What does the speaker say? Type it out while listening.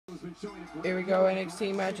Here we go,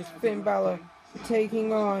 NXT match is Finn Balor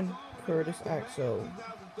taking on Curtis Axel.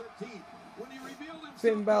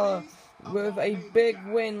 Finn Balor with a big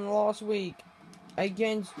win last week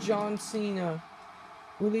against John Cena.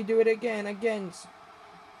 Will he do it again against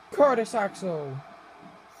Curtis Axel?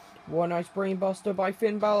 One nice brainbuster by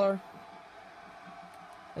Finn Balor.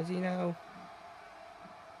 As you know,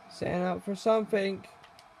 setting up for something.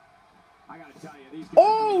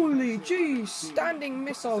 Holy jeez, standing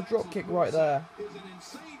missile dropkick right there.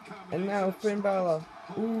 And now Finn Balor.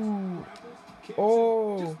 Ooh.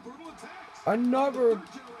 Oh. Another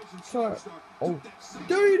time. Oh.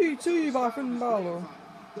 DDT by Finn Balor.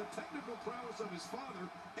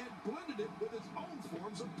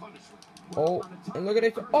 Oh, and look at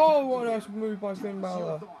it. Oh, what a nice move by Finn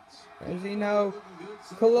Balor. As he now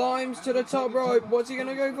climbs to the top rope. What's he going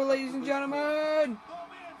to go for, ladies and gentlemen?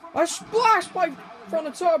 A splash from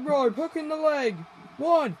the top rope, hooking the leg.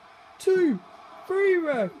 1, 2, 3,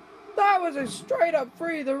 ref. That was a straight up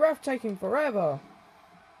 3. The ref taking forever.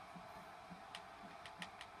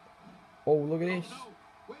 Oh, look at this.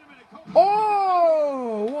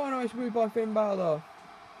 Oh, what a nice move by Finn Balor.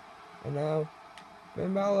 And now,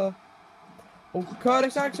 Finn Balor. Oh,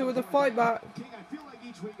 Curtis Axel with the fight back.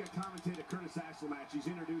 Each week a commentator Curtis Axel match, he's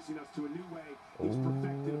introducing us to a new way he's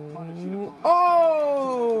perfected of punishing.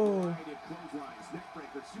 Oh!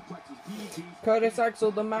 Curtis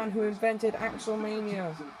Axel, the man who invented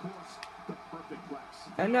Axelmania.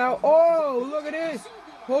 And now, oh, look at this!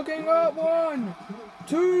 Hooking up 1,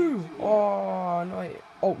 2. Oh, no.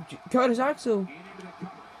 Oh, Curtis Axel.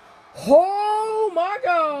 Oh my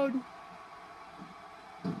God!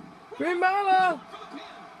 Finn Balor.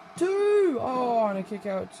 2! Oh, and a kick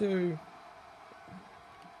out 2.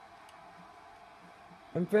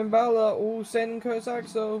 And Finn Balor all sending Curtis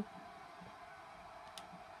Axel.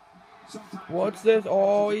 What's this?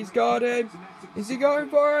 Oh, he's got it. Is he going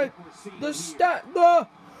for it? The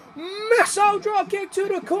missile drop kick to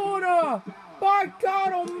the corner. By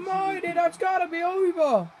God Almighty, that's got to be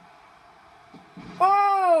over.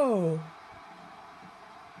 Oh!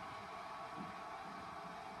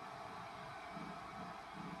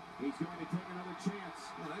 He's going to take another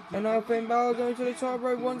chance. And now Finn Balor going to the top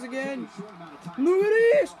rope once again. Look at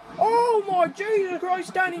this! Oh my Jesus Christ,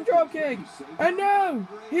 standing dropkick! And now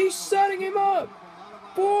he's setting him up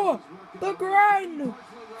for the grand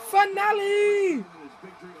finale!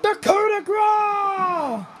 The coup de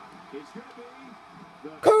grace!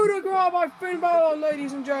 Coup de grace by Finn Balor,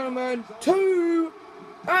 ladies and gentlemen. 2,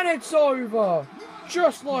 and it's over.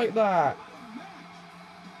 Just like that.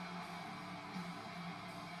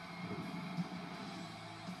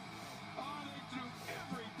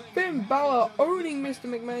 Finn Balor owning Mr.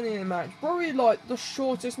 McMahon in a match. Probably like the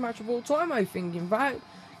shortest match of all time, I think, in fact.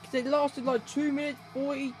 Because it lasted like 2 minutes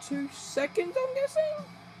 42 seconds, I'm guessing?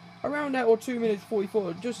 Around that, or 2 minutes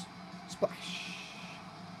 44. Just splash.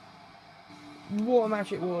 What a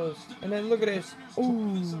match it was. And then look at this.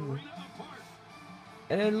 Ooh.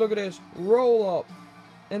 And then look at this. Roll up.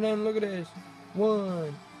 And then look at this.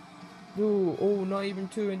 1, 2. Oh, not even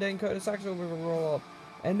 2. And then Curtis Axel with a roll up.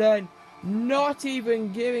 And then not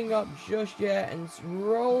even giving up just yet, and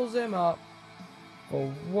rolls him up for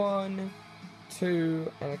 1,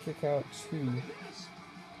 2, and a kick out 2.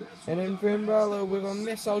 And then Finn Balor with a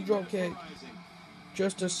missile dropkick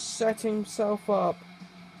just to set himself up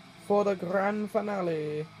for the grand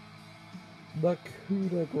finale, the coup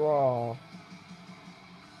de grace.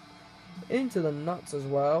 Into the nuts as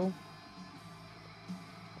well.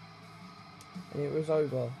 And it was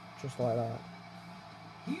over just like that.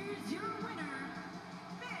 Here's your winner,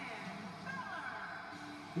 Finn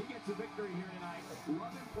Balor. He gets a victory here tonight.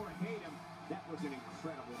 Love him or hate him, that was an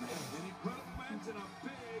incredible match. An incredible match and a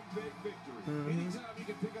big victory. Anytime you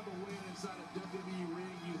can pick up a win inside a WWE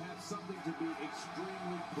ring, you have something to be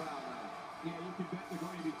extremely proud of. Yeah, you can bet they're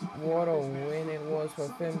going to be talking What a about this win match. it was for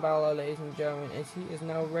Finn Balor, ladies and gentlemen, as he is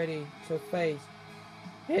now ready to face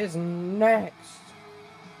his next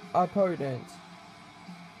opponent.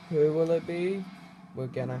 Who will it be? We're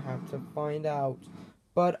gonna have to find out.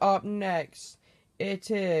 But up next, it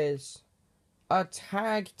is a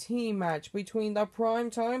tag team match between the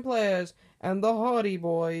Primetime Players and the Hardy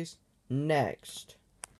Boys next.